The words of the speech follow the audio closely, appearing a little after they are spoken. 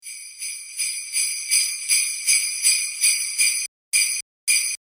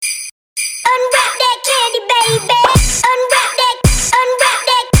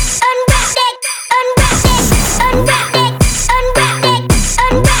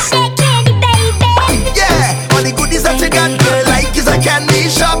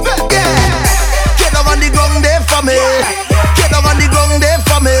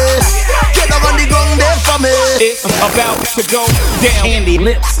down, Andy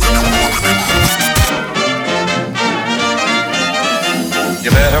Lips. You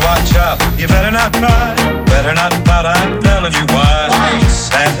better watch out, you better not cry, better not pout, I'm telling you why.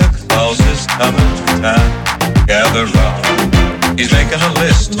 Santa Claus is coming to town, gather round. He's making a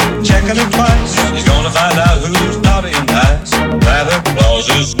list, checking it twice. He's gonna find out who's naughty and nice. Santa Claus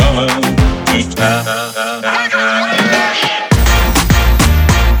is coming to town.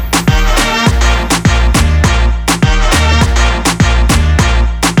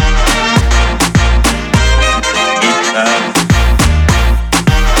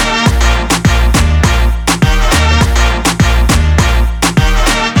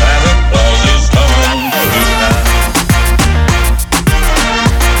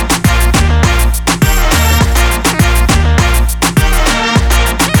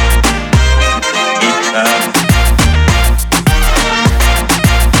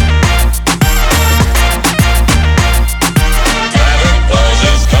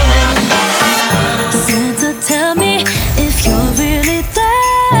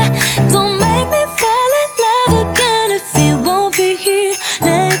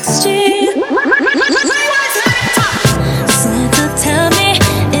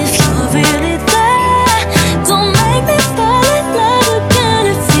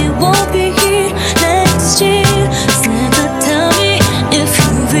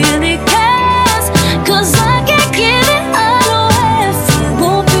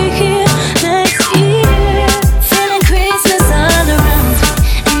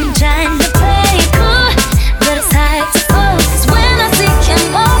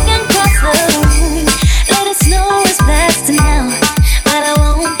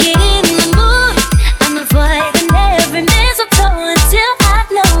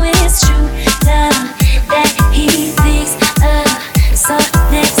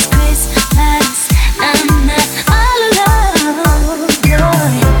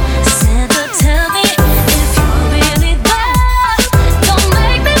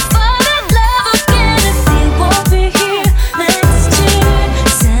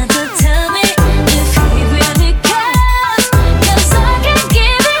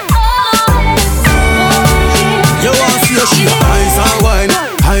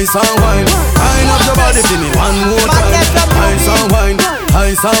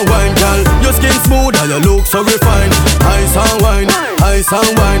 Ice and wine, girl. Your skin smooth and your look so refined. Ice and wine, ice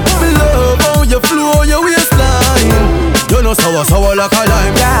and wine. Me love how you flow your waistline. You know sour like a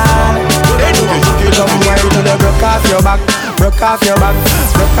lime. Yeah. Come wine to the broke off your back, broke off your back,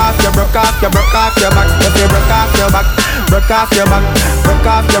 broke off your back. If you broke off your back, broke off your back,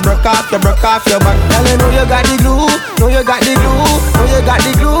 broke off your back. Girl, you know you got the glue, know you got the glue, know you got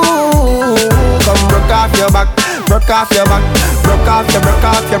the glue. Come broke off your back, broke off your back, broke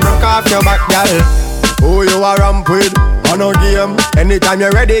off your back, girl. Who you are ramp with? On no game. Anytime you're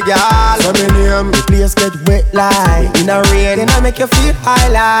ready, girl. So me name. The place get wet like in a rain. Then I make you feel high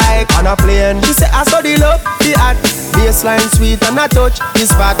like on a plane. She say I saw the love, the art. Baseline sweet and I touch the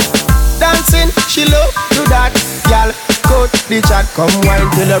spot. Dancing, she love do that. Girl, cut the chat. Come wine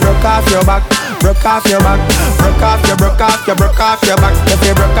till you broke off your back, broke off your back, broke off your back. If you broke off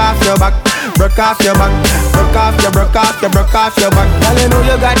your back, broke off your back, broke off your back. Girl, you know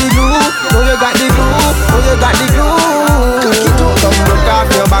you got the glue, know you got the glue, know you got the glue. Come broke off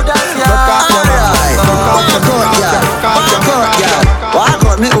your back, broke off your back, broke off your back. Walk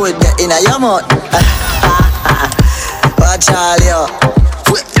out me with that in a your mouth. Watch all you.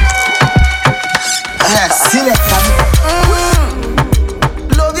 Select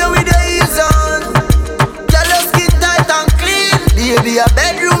love you with the heels on. Your love skin tight and clean. Baby, a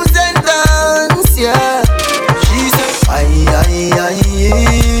bedroom sentence, yeah. She said, aye.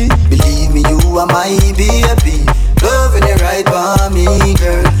 Believe me, you are my baby. Loving it right for me,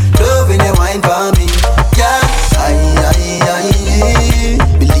 girl. Loving it wine for me, yeah. Aye.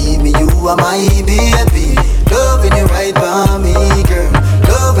 Believe me, you are my baby. Loving it right for me, girl.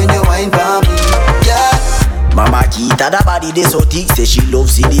 Loving it wine for me, yeah. Mama Kita, the body they so thick. Say she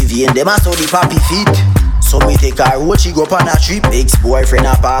loves see the vein, them a so the papi feet. So me take her road, she go on a trip. Ex-boyfriend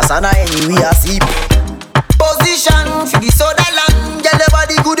a pass and a anyway a sleep. Position for the soda land. Get the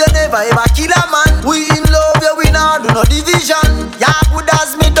body good, you never ever kill a man. We in love, yeah, we not do no division. Yeah, good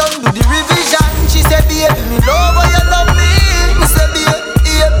as me done do the revision. She said, baby, me love how you love me. Me say, baby,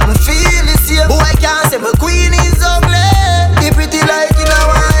 yeah, me feel the same. Boy, I can't say my queen is ugly. Be pretty like in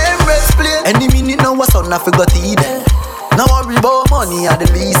our embrace play. Any minute now, what's on, I forgot to eat. Now worry about money at the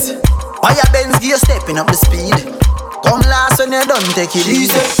least. Why your Benz gear stepping up the speed? Come last when you done take it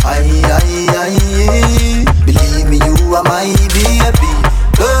easy. Aye. Believe me, you are my baby.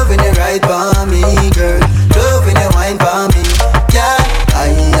 Loving it right for me, girl. Loving it wine for me, yeah.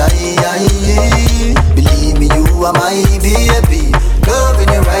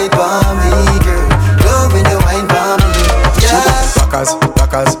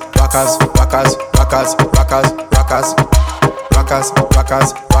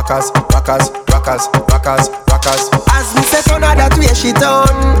 rockers, rockers, rockers, rockers, rockers. As me say turn her that way she turn,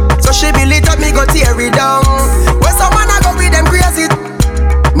 so she build it up, me go tear it down. When someone I go with them crazy,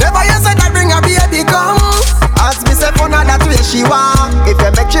 never you said that bring a baby come. As me say turn her that way she want. If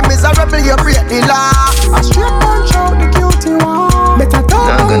you make she miserable, you break the law. A straight punch out the cutie one. Better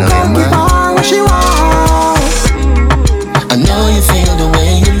don't come give her what she wants. I know you feel the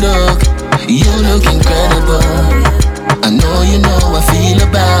way you look. You look incredible. I know you know I feel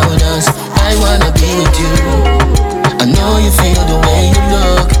about us. I wanna be with you. I know you feel the way you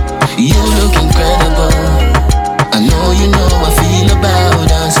look. You look incredible. I know you know I feel about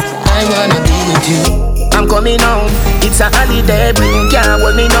us. I wanna be with you. I'm coming home. It's a holiday, bring can't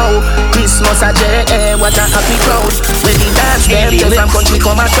hold me now. Christmas a day, what a happy crowd. When the dance them, they from country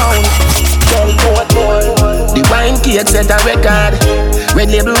come a town. The wine cake set a record.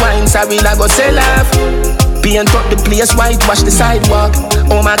 Red label wine, sorry I go sell off. Paint up the place, whitewash the sidewalk.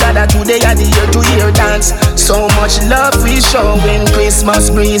 Oh my God, today are the year-to-year dance. So much love we showing.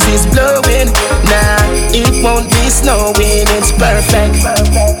 Christmas breeze is blowing. Nah, it won't be snowing. It's perfect.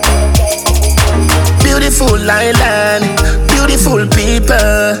 Beautiful island, beautiful people.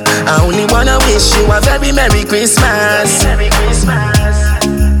 I only wanna wish you a very Merry Christmas. Merry Christmas.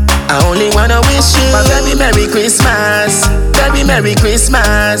 I only wanna wish you a very Merry Christmas. Very Merry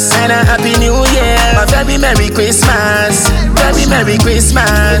Christmas and a Happy New Year. A very Merry Christmas. Very Merry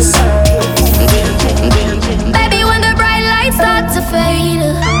Christmas. Baby, when the bright lights start to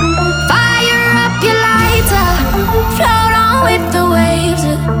fade, fire up your lighter, float on with the waves.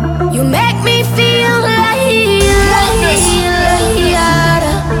 You make me feel like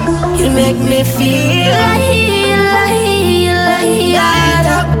you make me feel like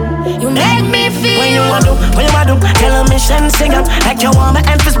you make me feel. When you want to, tell a mission sing up. Like you want my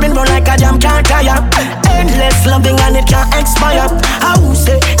hand to spin round like a jam can't tire. Endless loving and it can't expire. I will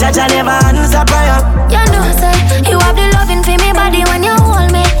say, Jaja never answer prayer. You know say, you have the loving for me body when you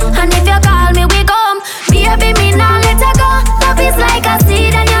hold me. And if you call me, we come. Baby, me now let her go. Love is like a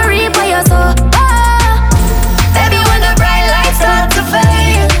seed and you reap what you sow. Baby, when the bright lights start to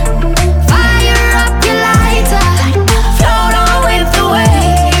fade, fire up your lighter, float on with the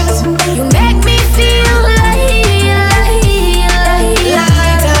waves. You make me feel like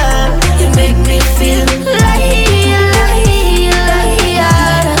you make me feel like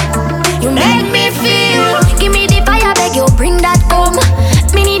you make me feel. Give me the fire, beg you, bring that home.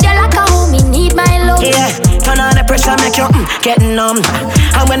 Me need you like a home, me need my love. Yeah, turn on the pressure, make you get numb.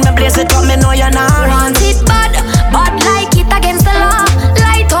 And when me blaze it up, me know you're not want it bad, bad like it against the law.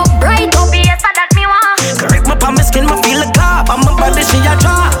 Light up, bright up, yes, that me want. Correct my palm, my skin, my feel a clap. I'm a body, she a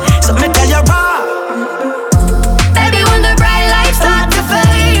draw. So me tell you raw. Baby, when the bright lights start to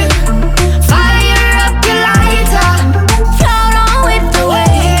fade, fire up your lighter, float on with the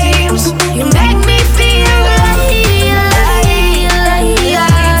waves. You make me feel like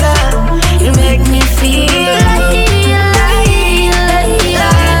you make me feel like you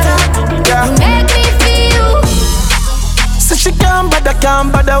make me feel. So she can't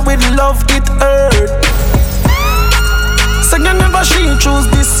bother with love, it hurt. So you never she choose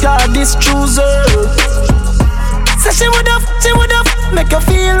this guy, this choose her. So she would've make you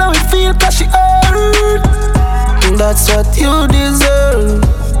feel how it feel, cause she hurt. That's what you deserve,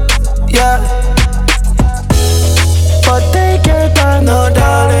 yeah. But take your time, no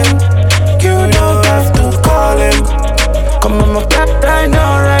darling. You don't have to call him. Come on, my cat right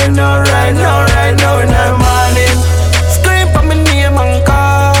now in the morning. Scream for my name and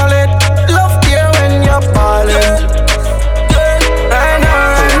call it. Love there when you're falling. Right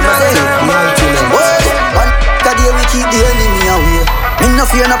now. One day we keep the enemy away. Me no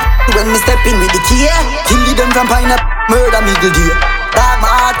fear no when me step in with the key. Kill them from pineapple, murder me good day. Dark my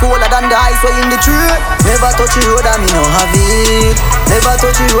heart colder than the ice way in the tree. Never touch the road and me no have it. Never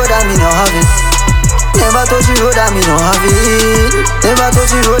touch the road and me no have it. Never touch the road and me no have it. Never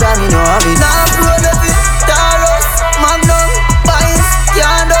touch the road and me no have it. Now road of it, Taros, Magnum, Pines,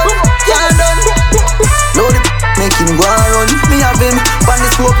 can't done. Load the make him go and run. Me have him, pan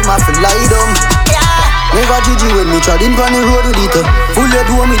the scope him have to lie down. Never Gigi when me treading on the road with it. Full of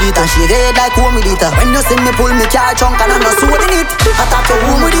home with it and she red like home with it. When you see me pull me car trunk and I'm not sold in it. Attack your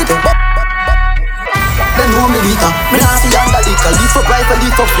home with it. Then home with it. Me not see under liquor. Lift up rifle,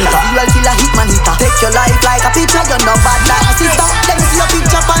 lift up flicker. Serial killer, hitman hitter. Take your life like a picture. You're not bad like a sister. Let me see your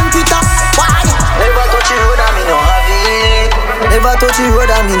picture on Twitter. Why? Never touch the road and me no have it. Never touch the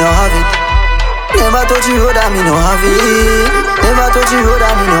road and me no have it. Never touch the road and me no have it. Never touch the road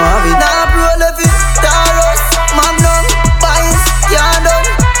and me no have it. Now roll of it. Taros, Magnum, Pines, can't done.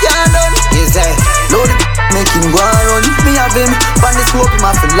 Yes, load it, make him go and run. Me me have him. Pan the scope, him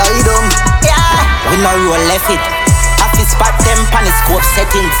have to lie down. Yeah, we no roll left it. Happy spot them pan the scope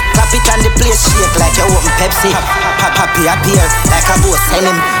settings. Clap it and the place shake like you open Pepsi. Happy appear like a boss send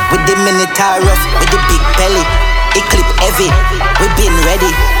him. With the Minotaur rough, with the big belly. It clip heavy, we been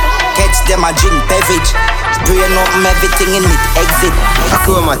ready. Catch them a drink beverage. Brain open everything in it, exit.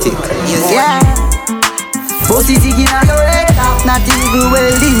 Chromatic. Yeah. Bossy ziggy na your head. Not even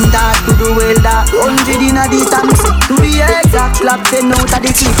welding that to the welder. 100 in a the tanks. To the exact slap 10 out of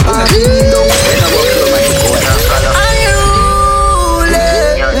the clip. Unruly.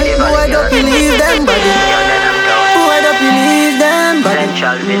 Boy don't believe them body. Boy don't believe them body.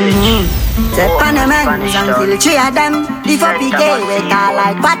 Step on the men's until 3 of them. Before PK with all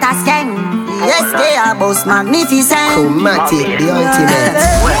like butter scan. Yes, they are both magnificent. Chromatic, the ultimate.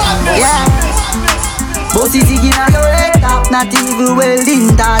 Yeah. Bossy zig in a your head top. Not even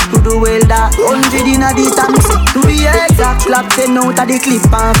welding that to the welder. 100 in a the tanks. To the exact slap 10 out of the clip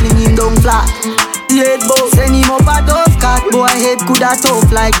and fling him down flat. The head boss send him up a tough cat. Boy head coulda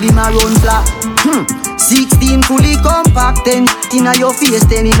tough like the maroon flat. 16 fully compact. 10 in a your face,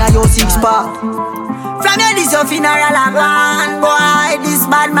 10 in a your 6-pack. From your this your funeral a gone. Boy this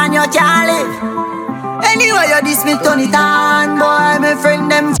bad man you can't live. Anyway, you this me turn it on. Boy, my friend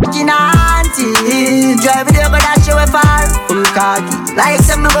them f***ing auntie. Drive it over that show far. Full khaki, like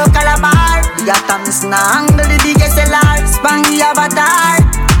some go Calabar. The atoms na angle the biggest SLR. Spangy avatar.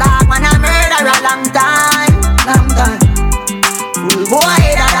 Dark man a murder a long time. Long time. Full boy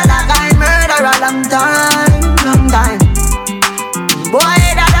that a kind murder a long time. Long time. Boy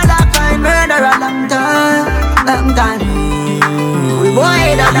that a kind murder a long time. Long time.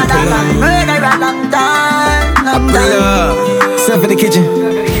 Boy, da murder a long time. Step in the kitchen.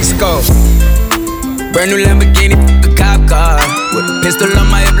 Let's go. Brand new Lamborghini, a cop car. With a pistol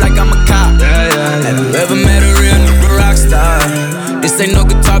on my hip like I'm a cop. Have you ever met a real nigga rock star? This ain't no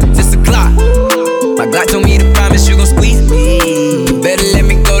guitar, but this a clock. My Glock told me to promise you gon' squeeze me. Better let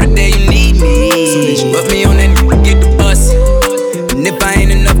me go the day you need me. So bitch, put me on that nigga, get the bus. And if I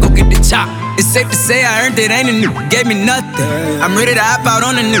ain't enough, go get the chop. It's safe to say I earned it, ain't a nigga gave me nothing. I'm ready to hop out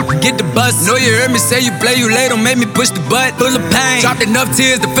on a nigga, get the bus. Know you heard me say you play, you late, don't make me push the butt. Full of pain, dropped enough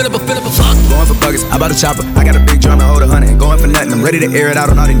tears to fill up a fuck. Going for buggers, I bought a chopper. I got a big drum and hold 100. Going for nothing, I'm ready to air it out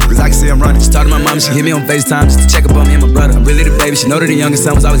on all these niggas. I can see I'm running. She talked to my mom, she hit me on FaceTime just to check up on me and my brother. I'm really the baby. She know that the youngest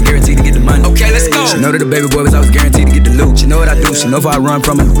son was always guaranteed to get the money. Okay, let's go. She know that the baby boy was always guaranteed to get the loot. She know what I do, she know if I run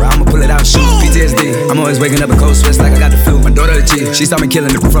from it, I'ma pull it out and shoot. PTSD, I'm always waking up in cold sweats like I got the flu. My daughter a G, she saw me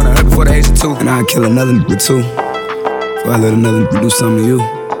killing it in front of her before the age of 2. And I'd kill another nigga too. Before I let another nigga do something to you.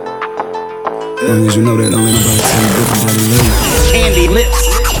 As long as you know that, don't let nobody tell you different how they love you. Candy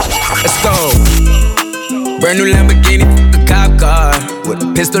lips. Let's go. Brand new Lamborghini, a cop car. With a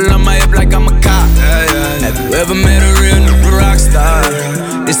pistol on my hip like I'm a cop. Have you ever met a real nigga rock star?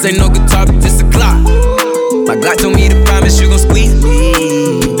 This ain't no guitar, but this a clock. My Glock told me to promise you gon' squeeze me.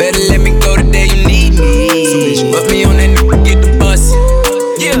 Better let me go the day you need me. So bitch, put me on that nigga, get the bus.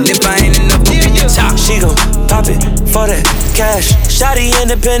 And if I ain't enough, go get your top. She gon' pop it for that cash. Shawty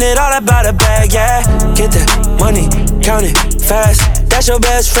independent, all about a bag, yeah. Get that money, count it fast. That's your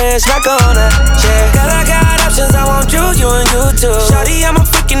best friend, smack on that, yeah. Girl, I got options, I want you, you and you too. Shawty, I'm a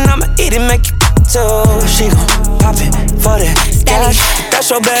freaking, I'ma eat it, make you too. She gon' pop it for that cash. That's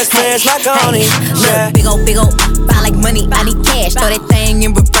your best friend, smack on it, yeah. Big ol', fine like money, I need cash. Throw that thing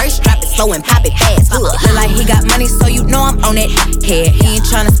in reverse, drop it slow and pop it fast. Look like he got money, so you know I'm on it. Head, he ain't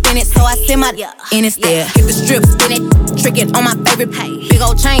tryna spin it, so I send my in instead. Get the strip, spin it, trick it on my favorite pay. Big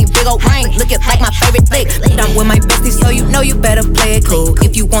ol' chain, big ol' ring, look it like my favorite flick. I'm with my bestie, so you know you better play it cool.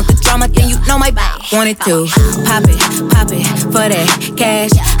 If you want the drama, then you know my vibe. Want it too. Pop it for that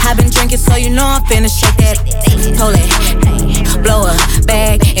cash. I been drinking, so you know I'm finna shake that. Told it, blow a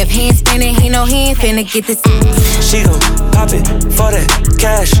bag. If he ain't spinning, he know he ain't finna get this. She gon' pop it for that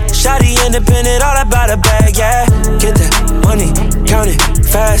cash. Shawty independent, all about a bag, yeah. Get that money, count it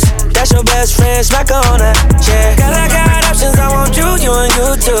fast. That's your best friend, smack her on that, yeah. Girl, I got options, I want you, you and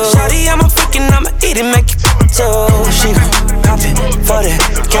you too. Shawty, I'm a freaking, I'ma eat it, make you too. She gon' pop it for that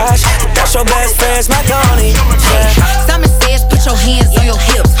cash. That's your best friend, smack her on it, yeah. Simon says, put your hands on your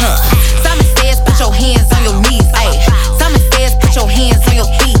hips, huh? Simon says, put your hands on your knees, ayy. Simon says, put your hands on your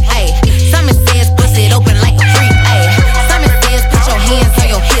feet, ayy. Simon says, bust it open like a freak, ayy. Simon says, put your hands on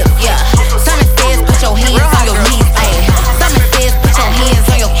your hips, yeah. Simon says, put your hands on your knees, ayy. Simon says, put your hands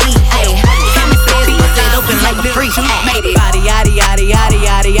on your feet, ayy. Simon says, bust it open like a freak, ayy. Body yaddy yaddy yaddy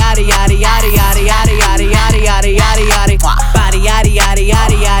yaddy yaddy yaddy yaddy yaddy yaddy yaddy yaddy yaddy yaddy yaddy. Body yaddy yaddy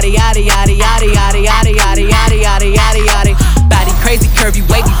yaddy yaddy yaddy yaddy yaddy yaddy yaddy yaddy yaddy yaddy yaddy yaddy. Body crazy curvy,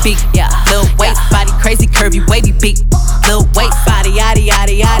 wavy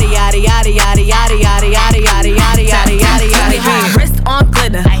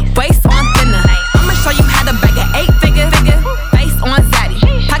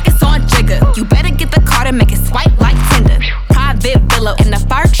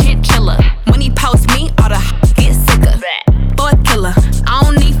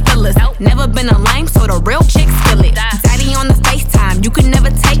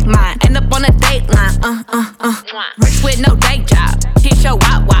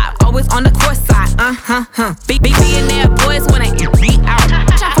Billionaire boys wanna eat out.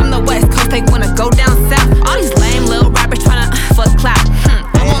 Shot from the west coast, they wanna go down south. All these lame little rappers tryna fuck clout.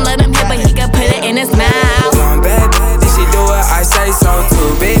 I won't let him hit, but he can put it in his mouth. One bad bitch, she do what I say so.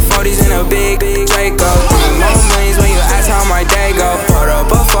 2 big 40s and a big Draco. 3 more millions when you ask how my day go. Put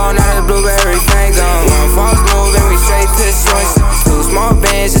up a phone, now the blueberry fango. 1 false move and we straight to joints. 2 small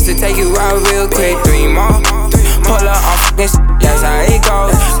bands just to take you out real quick. 3 more, pull up on fucking shit, that's how it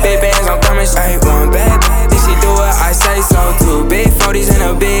goes. Big bands, I'm coming straight. 1 bad bitch, she do what I say so. 2 big 40s and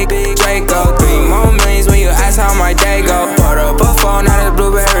a big Draco. 3 more millions when you ask how my day go. Put up a phone, now the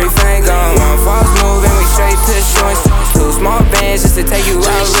blueberry fango. 1 false move and we straight to joints. 2 small bands just to take you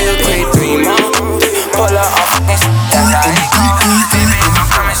out real quick. 3 more, pull up on fucking shit, that's how it goes. Big bands, I'm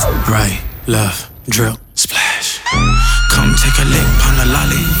coming straight. Right, left, drip, splash. Come take a lick on the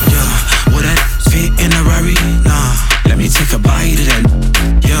lolly, yeah. Would that fit in a Rari? Nah, let me take a bite of that,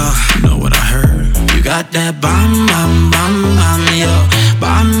 yeah. You know what I heard? You got that bam, bam, bam, bam, yo.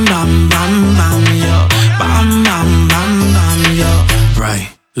 Bam, bam, bam, bam, yo. Bam, bam, bam, bam, yo. Right,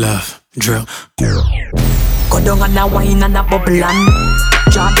 left, drip. Go down and a wine and a bubble and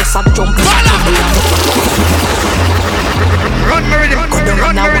Jah just a jump in a bubble and go down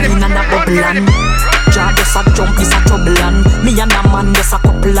and a wine and a bubble and Jah just a jump is a trouble and me and a man just a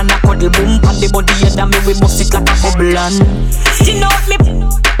couple and a cuddle boom. On the body head and me we bust it like a bubble and you know me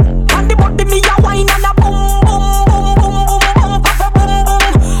on the body me a wine and a boom boom boom boom boom boom boom boom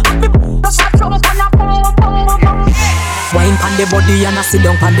and me just a jump and a boom boom boom. Wine pan the body and I sit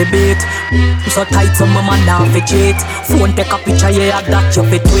down pan the beat. So tight so my man now fi cheat. Phone take a picture, yeah that you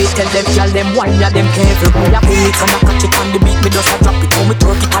fit tweet. Tell them y'all them wine, yeah them careful. Me a pay it and I catch it on the beat. Me just a drop it, how me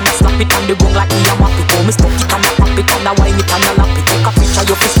twerk it and I slap it on the ground like me a map it. How me stuck it and I pop it and I wine it and I lap it. Take a picture,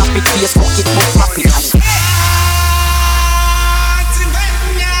 you fi snap it, Facebook it, but snap it.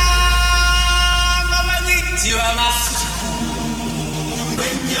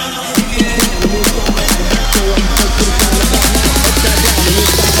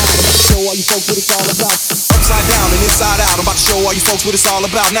 Show all you folks what it's all about. Upside down and inside out, I'm about to show all you folks what it's all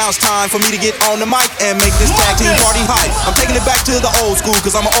about. Now it's time for me to get on the mic and make this tag team party hype. I'm taking it back to the old school,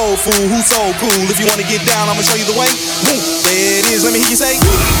 cause I'm an old fool who's so cool. If you wanna get down, I'ma show you the way. There it is, let me hear you say.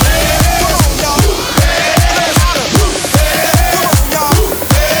 Come on, y'all. Let's holler. Come on, y'all.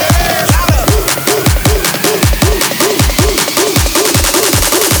 Holler.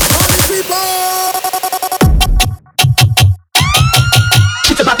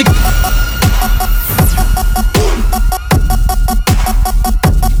 Party people.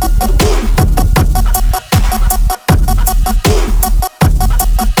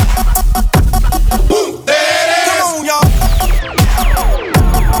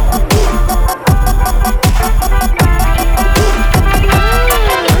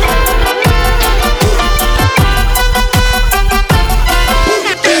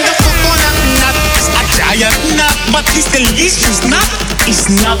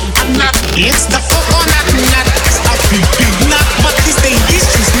 It's the coconut nut. It's a big, big nut, but this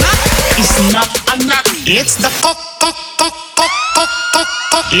delicious nut. It's not a nut. It's the coconut.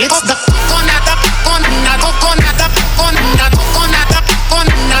 It's the coconut, coconut, coconut, coconut,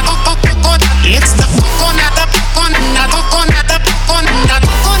 coconut, coconut. It's the coconut, coconut, coconut, coconut,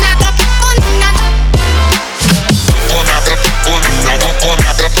 coconut, coconut.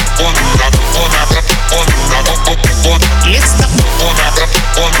 It's the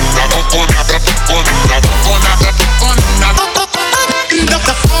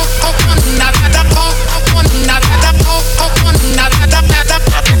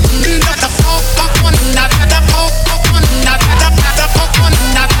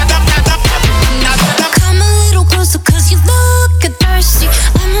Come a little closer cause you look thirsty.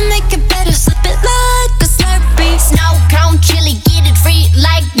 I'ma make it better, slip it like a Slurpee. Snow cone chili, get it free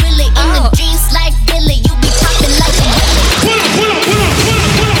like Willy. In the jeans like Billy, you be popping like a Willy.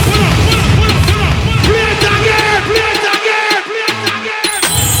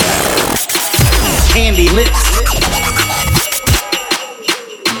 Candy lips.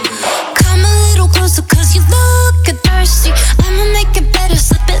 Come a little closer cause you look thirsty. I'ma make it better,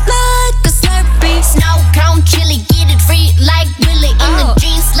 slip it like a Slurpee. Snow cone chili, get it free like Willy. In the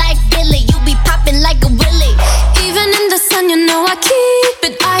jeans like Billy, you be popping like a Willy. Even in the sun, you know I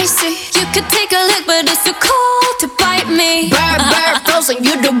keep it icy. You could take a lick, but it's too cold to bite me. Bird, frozen,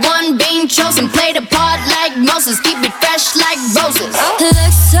 you the one being chosen. Play the part like Moses, keep it fresh like roses.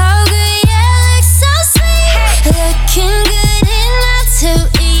 Looks so good, yeah, looks so sweet.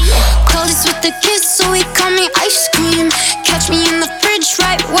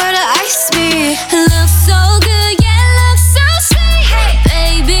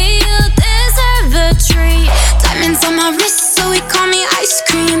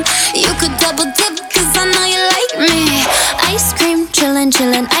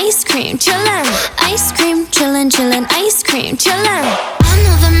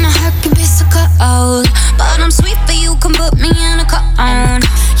 old, but I'm sweet for you, can put me in a cone.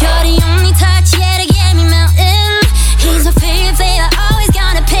 You're the only touch, yeah, to get me melting. He's a favorite, always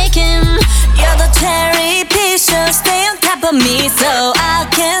gotta pick him. You're the cherry piece, so stay on top of me, so I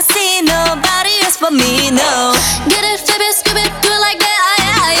can't see nobody else but me, no. Get it, flip it, skip it, do it like that,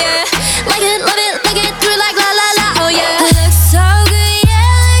 yeah, yeah. Like it, love it, like it, do it like la la la, oh yeah. Looks so good,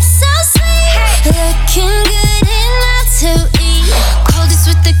 yeah, looks so sweet. Looking good enough to eat. Coldest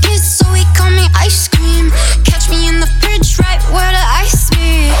with the kiss, so he call me ice cream. Catch me in the fridge, right where the ice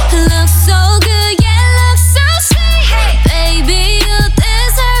be. Looks so good, yeah, looks so sweet. Baby, you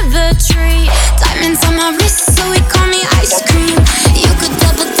deserve a treat. Diamonds on my wrist, so he call me ice cream. You could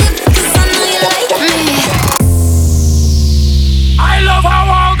double dip, cause I know you like me. I love how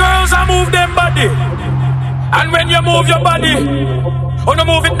all girls are move them body. And when you move your body, wanna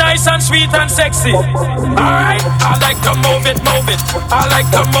move it nice and sweet and sexy. Alright, I like to move it, move it. I like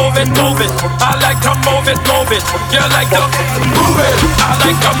to move it, move it. I like to move it, move it. You like to move it. I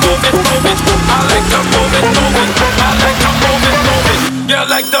like to move it, move it. I like to move it, move it. I like to move it, move it. You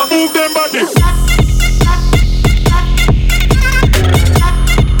like to move them body.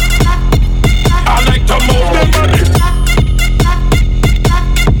 I like to move them body.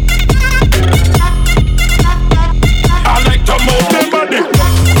 I like to move them body.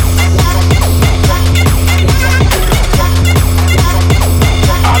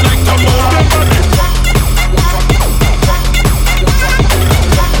 I like to move them body.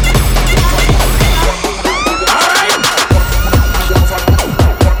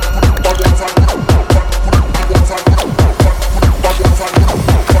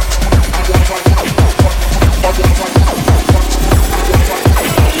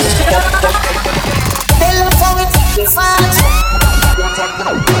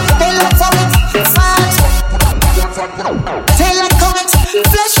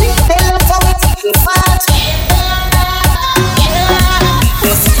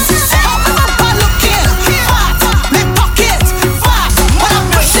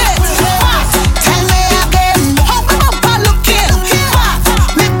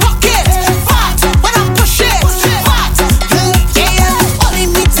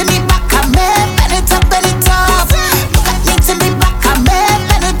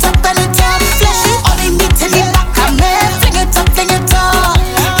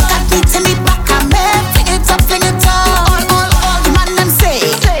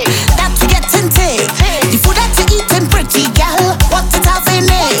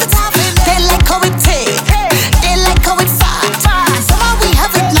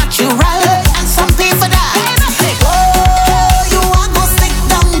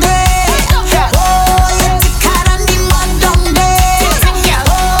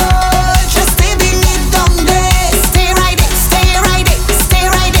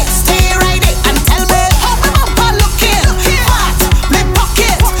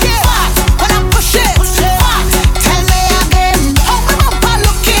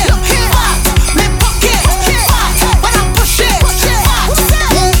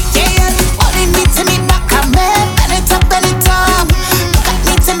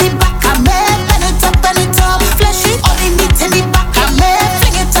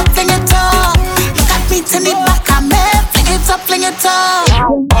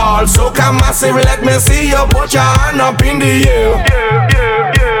 Let me see you put your hand up in the air.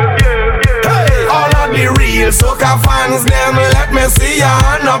 Hey, all of the real soca fans, them let me see your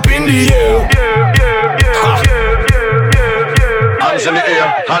hand up in the air. Hands in the air,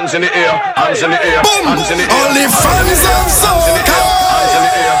 hands in the air, hands in the air, hands in the air. Only fans of soca. Hands in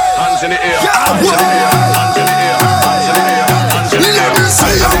the air, hands in the air, hands in the air, hands in the air, hands in the air, hands in the air. Let me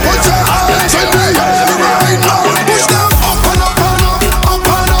see you put your hands in the air right now. Push them up and up and up, up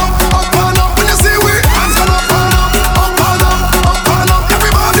and up, up and up. When you see we hands gonna up and up, up and up, up and up.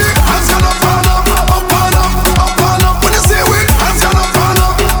 Everybody hands gonna up and up, up and up, up and up. When you see we hands gonna up and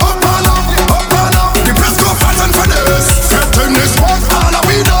up, up and up, up and up. The place go fat and feathers. Fat in this one, all of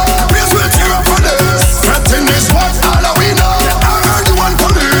we know. The place will tear up on this. Fat in this one, all of we know. I heard the one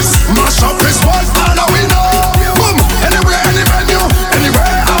police mash up this one, all of we know. Boom, anywhere, any venue,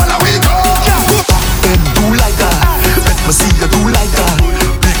 anywhere, all of we go.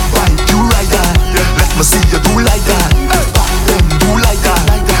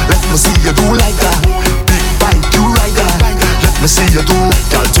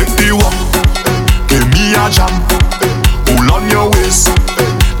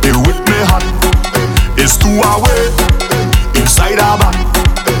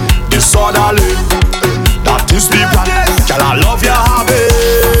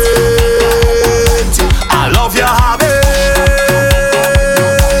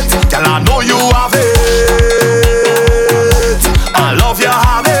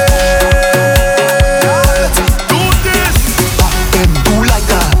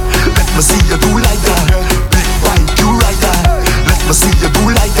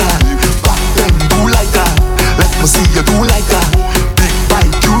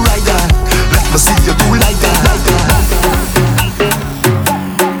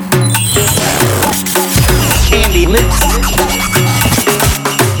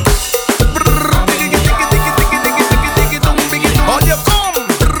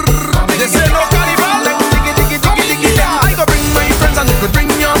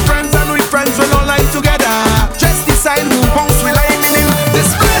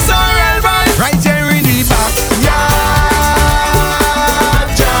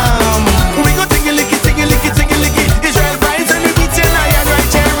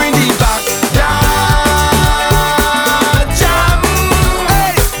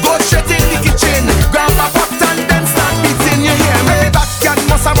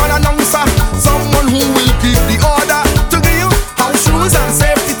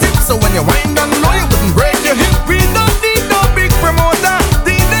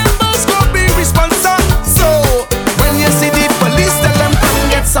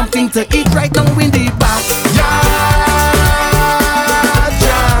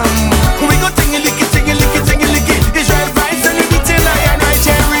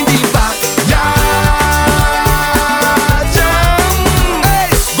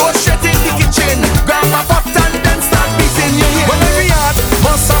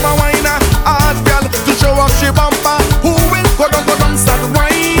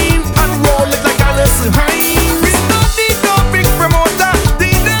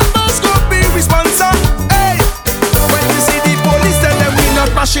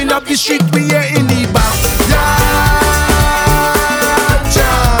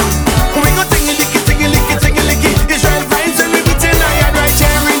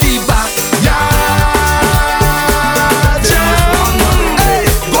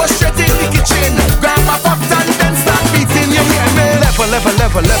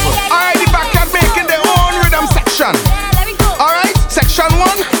 level. Alright, the backyard making their own rhythm section. Alright, section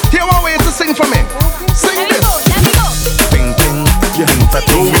 1, here one way to sing for me. Sing this. Ping ping, you hang for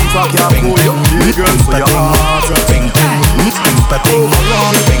ping. Ping ping, the girl for your heart. Ping ping, ping for ping.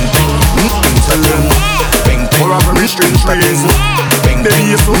 Ping ping, ping for ping. Ping ping, string praise. Ping ping,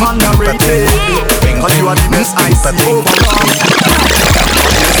 you so underrated. Cause you are the best I see overall.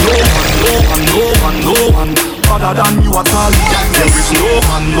 No one other than you at all. There is no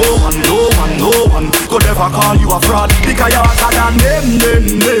one could ever call you a fraud. Because you're better than them.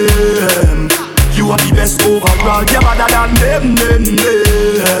 You are the best overall. You're better than them.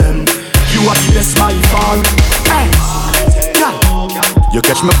 You are the best by far. You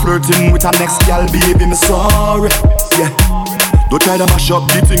catch me flirting with a next gal, baby, me sorry. Yeah. Don't try to mash up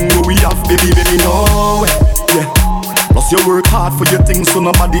the thing we have, baby, no. Yeah. Plus you work hard for your things, so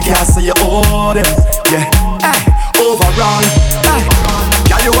nobody can say you owe them. Yeah. Overall,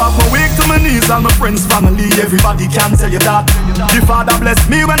 yeah, you have my weak to my knees, all my friends, family, everybody can tell you that. The Father bless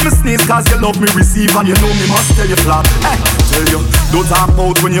me when me sneeze, cause you love me receive, and you know me must tell you flat. Tell you, don't talk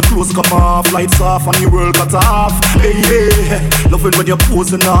about when your clothes come off, lights off and your world cut off. Hey, loving when you're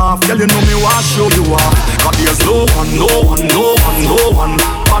posing off, girl, you know me want show you off. Cause there's no one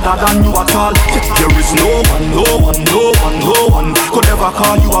other than you at all. There is no one could ever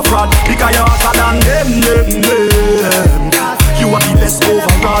call you a fraud. Because you're better than them. You are the best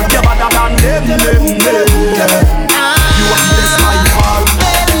overall. You're better than them. You are the best by far.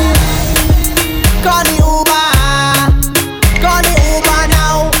 Call the Uber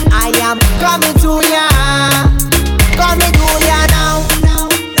now. I am coming to ya. Coming to ya now.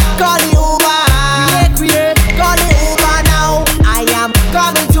 Call the Uber. Call the Uber now. I am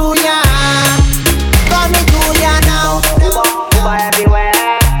coming to ya. Coming to ya now. Uber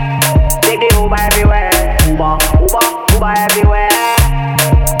everywhere. Take the Uber everywhere. Uber everywhere.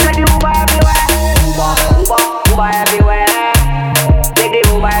 Take the Uber everywhere. Uber everywhere. Take the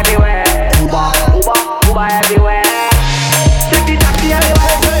Uber everywhere. Uber everywhere. Take the taxi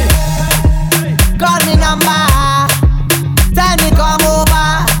everywhere. Call me number. Tell me come over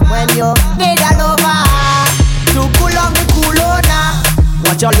when you need a lover. To cool on the Kulona.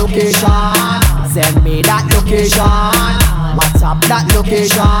 What's your location? Send me that location. WhatsApp that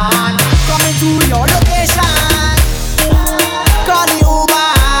location. Coming to your location. Call the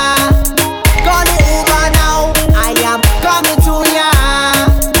Uber. Call the Uber now. I am coming to ya.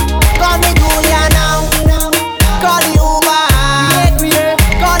 Coming to ya now. Call the Uber.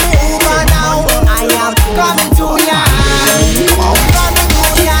 Call the Uber now. I am coming to ya. Coming to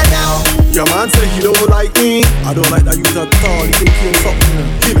ya now. Your man say he don't like me. I don't like that you at all. You think you're something.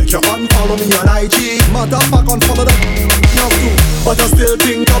 He make you unfollow me on IG. Matter of fact, unfollow them. Now too. But I still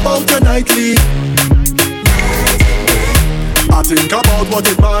think about you nightly. I think about what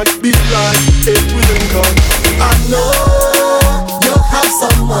it might be like if we link up. I know you have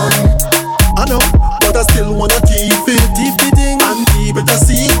someone. I know, but I still wanna keep it and keep it a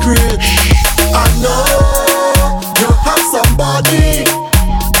secret. I know you have somebody,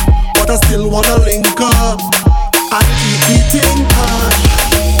 but I still wanna link up and keep it in touch.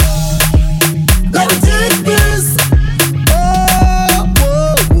 Let me take this.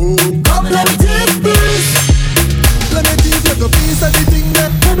 Come, let me take this. Let me give you the piece of the thing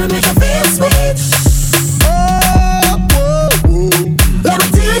that gonna make you feel sweet. Let me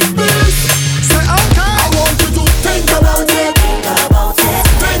take this. Say okay. I want you to think about it. Think about it.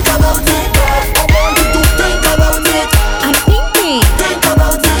 I want you to think about it. I'm thinking. Think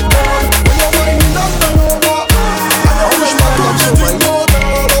about it, girl. When you're winding up and over, I wish my love should be more,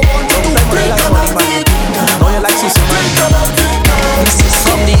 girl. I want you to think about it. Know you like Sissy, man. Think about it, girl.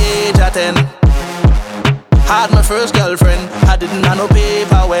 From the age of 10, had my first girlfriend. I didn't have no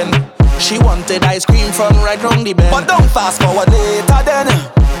paper when she wanted ice cream from right round the bend. But don't fast forward later then.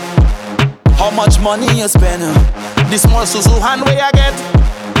 How much money you spend? The small Suzu hand where I get,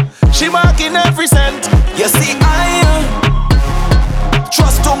 she marking every cent. You see I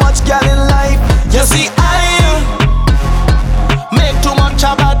trust too much girl in life. You see I make too much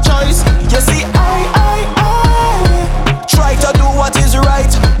a bad choice. You see I try to do what is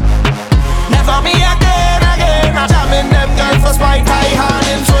right. Never me again. I'm jamming them girls for spite. I hand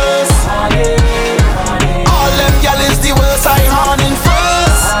in first. All them girl is the worst. I hand in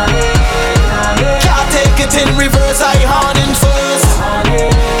first. Can't take it in reverse. I hand in first.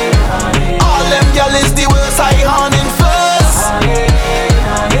 All them girl is the worst. I hand in first.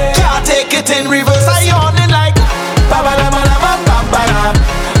 Can't take it in reverse. I hand in like ba ba ba ba ba ba ba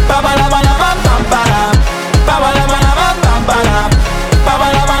ba ba ba ba ba ba.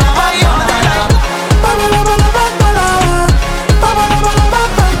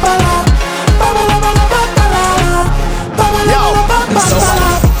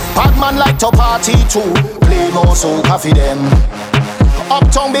 RT2, play more soca for them.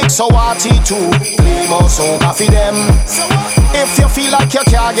 Uptown big so RT2, play more soca for them. If you feel like you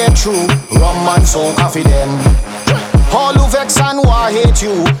can't get through, rum and soca for them. All who vex and who hate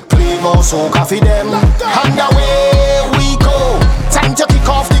you, play more soca for them. And away we go, time to kick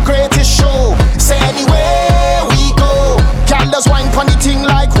off the greatest show. Say anywhere we go, girl does wine pon the thing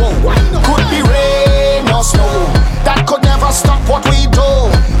like whoa. Could be rain or snow, that could never stop what we do.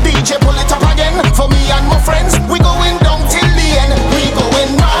 DJ pull it up again, for me and my friends, we going down till the end. We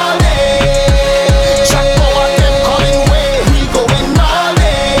going all day, Jack Power them calling way. We going all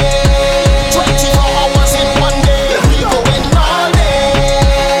day, 24 hours in one day. We going all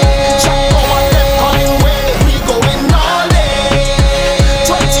day, Jack Power them calling way. We going all day,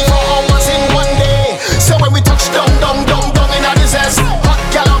 24 hours in one day. So when we touch down in a disease, hot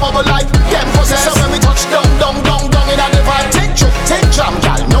gal a bubble like them possess. So when we touch down in a divide, take trip, take jam,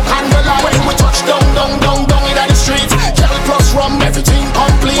 gal, no candlelight. When we touch down in a the street, gal plus rum, everything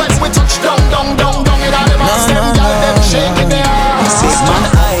complete. When we touch down in a divide, them gal, them shaking their ass. This man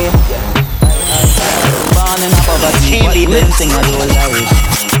I born in a poverty, but one thing I don't like.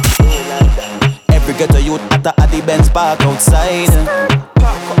 Every ghetto youth at the Benz park outside.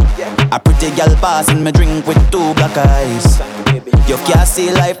 A pretty gal passing me drink with 2 black eyes. You can't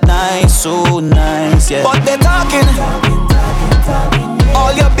see life nice, so nice, yeah. But they talking,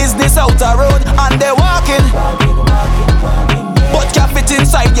 all your business out the road, and they walking, but can't fit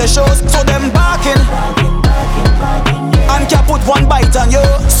inside your shows, so them barking, and can't put one bite on you.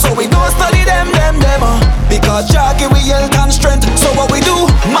 So we don't study them, because Jackie we health and strength. So what we do,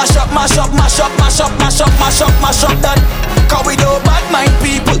 mash up that. Cause we do bad mind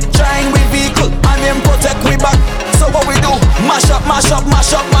people, trying with vehicle, and them protect we back. So what we do, mash up that.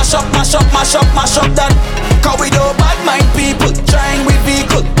 Cause we do bad mind people, trying with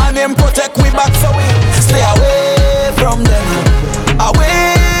vehicle, and them protect we back. So we stay away from them,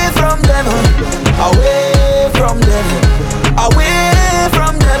 away from them, away from them, away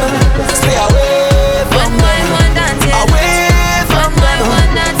from them. Stay away from them, away from them,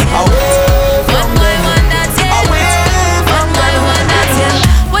 away from them.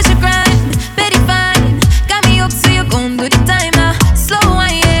 What's your grind? Very fine. Got me up so you gon' do the time now. Slow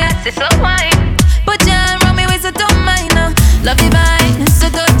wine, yeah. Say slow wine. Put your arm around me with so don't mind now. Love divine, so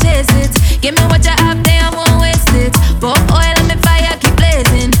don't chase it. Give me what you have there, I won't waste it. Pour oil on the fire, keep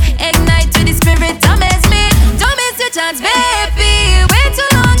blazing. Ignite to the spirit, don't miss me. Don't miss your chance, baby. Wait too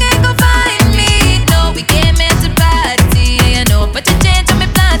long and go find me. No, we came here to party. I know, but you change on me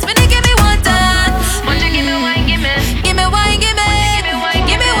plans when you give me one dance. Won't you give me wine, give me wine, give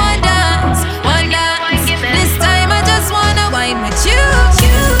me one dance, one dance. This time I just wanna wine with you.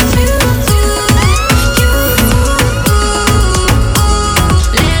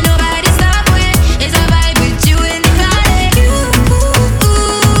 Let nobody stop it. It's a vibe with you in the party.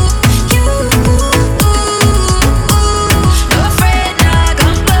 No afraid now,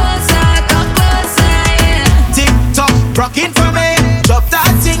 come closer, yeah. Tick tock, rock it for me. Drop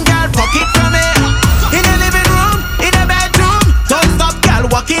that thing, girl, rock it for me. In the living room, in the bedroom, don't stop, girl,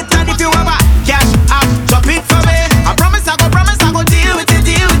 walk it. And if you ever cash out, drop it for me. I promise I go deal with it,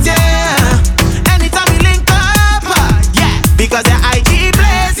 yeah. Anytime we link up, yeah, because the IG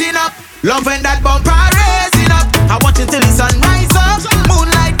blazing up. Love when that bumper raising up. I watch it till the sun rise up.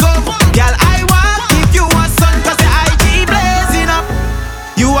 Moonlight come, girl, I want give you a sun, cause the IG blazing up.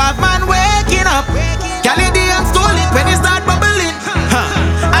 You have man waking up. Girl, you DM stool it when you start bubbling.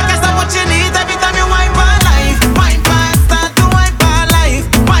 I guess that's what you need every time you wine for life. Wine pan, start to wine for life.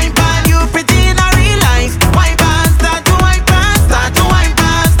 Wine pan, you pretty in a real life. Wine pan, start to wine pan, start to wine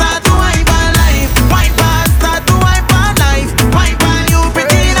pan, start to wine for life. Wine pan, start to wine for life. Wine pan, you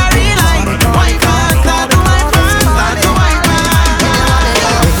pretty in a real life. Wine pan, start to wine pan, start to wine pan.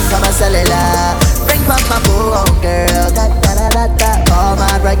 Ring from my cellular, ring from my phone, girl. Da da da da da, call my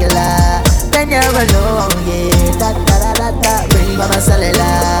regular. When you're alone, yeah. Da da da da da, ring from my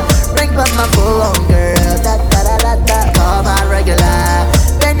cellular, ring from my phone, girl. Da da da da da, call my regular.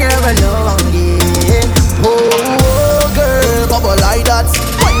 When you're alone, yeah. Oh, girl, bubble like that.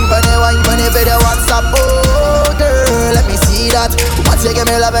 Wine for the video WhatsApp. Oh, girl, let me see that. Once you give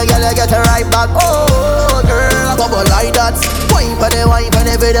me love, girl, you get it right back. Oh, girl, bubble like that. Wine for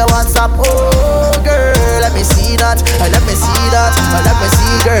the video WhatsApp. Oh, girl, let me see that. Let me see that. Let me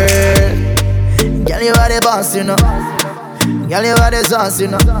see, girl. Girl, you are the boss, you know. Girl, you are the sauce, you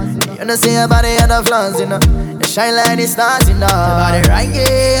know. You know, see your body and the flaws, you know. You shine like the stars, you know. Your body right,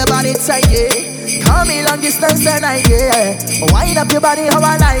 yeah. Your body tight, yeah. Call me long distance tonight, yeah. Wind up your body how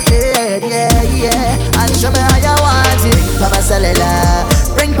I like it, yeah, yeah. And show me how you want it. Ring for my cellular,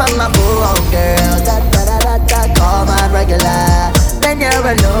 ring for on my phone, girl. Da da da da da, call my regular. When you're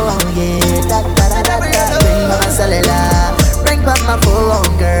alone, yeah. Da da da da da, ring by my cellular. Ring by my phone,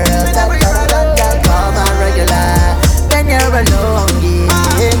 girl. Da da da da da, call my regular. When you're alone,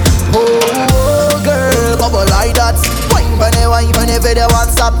 yeah. Oh, girl, bubble like that. Wine for the video,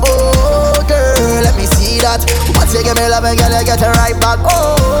 WhatsApp. Oh, girl, let me see that. Once you give me love, girl, you get it right back.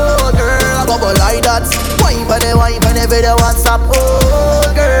 Oh, girl, bubble like that. Wine for the video, WhatsApp. Oh,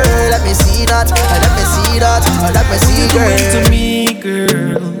 girl, let me see that. Let me see that. Let me see, girl. What you doing to me,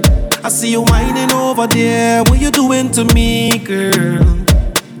 girl? I see you whining over there. What you doing to me, girl?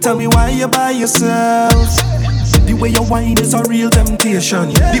 Tell me why you by yourself. The way you whine is a real temptation.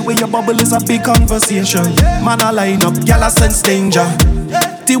 The way you bubble is a big conversation. Man, I line up, y'all sense danger.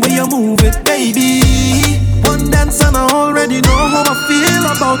 The way you move it, baby. One dance and I already know how I feel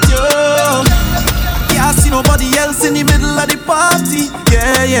about you. Yeah, I see nobody else in the middle of the party.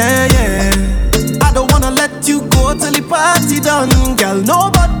 Yeah, yeah, yeah. I don't wanna let you go till the party done. Girl,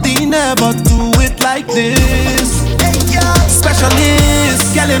 nobody never do it like this.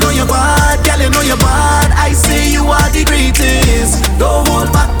 Specialist, girl, you know you're bad, girl, you know you're bad. I say you are the greatest. Don't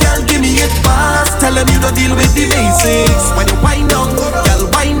hold back, girl, give me it fast. Tell them you don't deal with the basics. When you wind down, girl,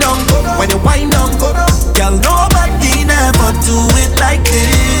 wind down. When you wind down, girl, nobody never do it like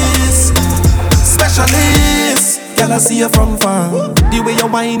this. Specialist, girl, I see you from far. The way your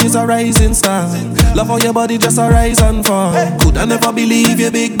wine is a rising star. Love how your body just a rise and fall. Could I never believe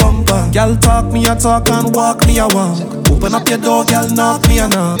your big bumper. Girl, talk me a talk and walk me a walk. Open up your door, girl, knock me a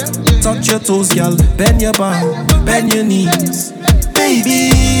knock. Touch your toes, girl, bend your back, bend your knees. Baby,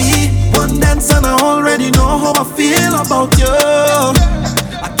 one dance and I already know how I feel about you.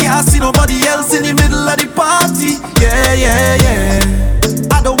 I can't see nobody else in the middle of the party. Yeah, yeah, yeah.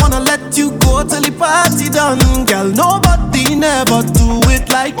 I don't wanna let you go till the party done. Girl, nobody never do it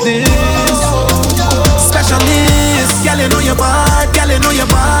like this. Specialist, girl, you know you're bad, girl, you know you're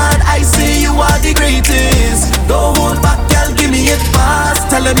bad. I say you are the greatest. Don't hold back, girl, give me it fast.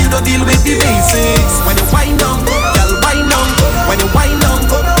 Tell them you don't deal with the basics. When you wind down, girl, wind down. When you wind down,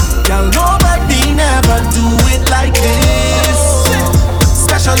 girl, nobody never do it like this.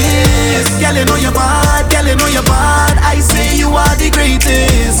 Specialist, girl, you know you're bad, girl, you know you're bad. I say you are the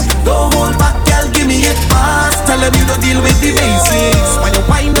greatest. Don't hold back, girl, give me it fast. Tell them you don't deal with the basics. When you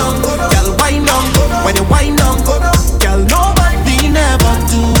wind down, girl, wind down. When you wind down, girl, nobody never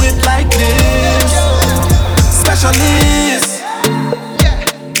do it like this. Specialist,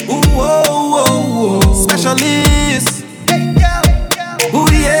 ooh, oh, oh, oh. Specialist, ooh,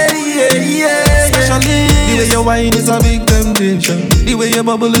 yeah, yeah, yeah. Specialist. The way your wine is a big temptation. The way your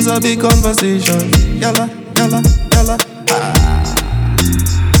bubble is a big conversation. Yalla, yalla, yalla.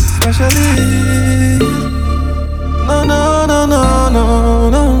 Specialist. No, no, no, no, no,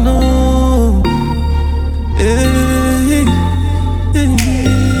 no, no. Hey, hey,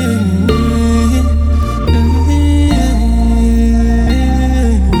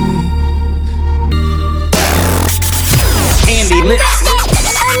 Andy Lips.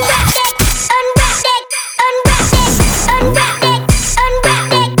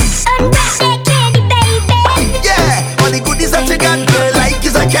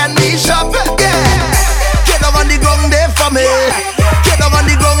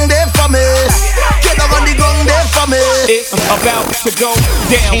 It's about to go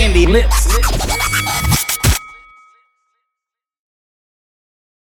down. Andy Lips.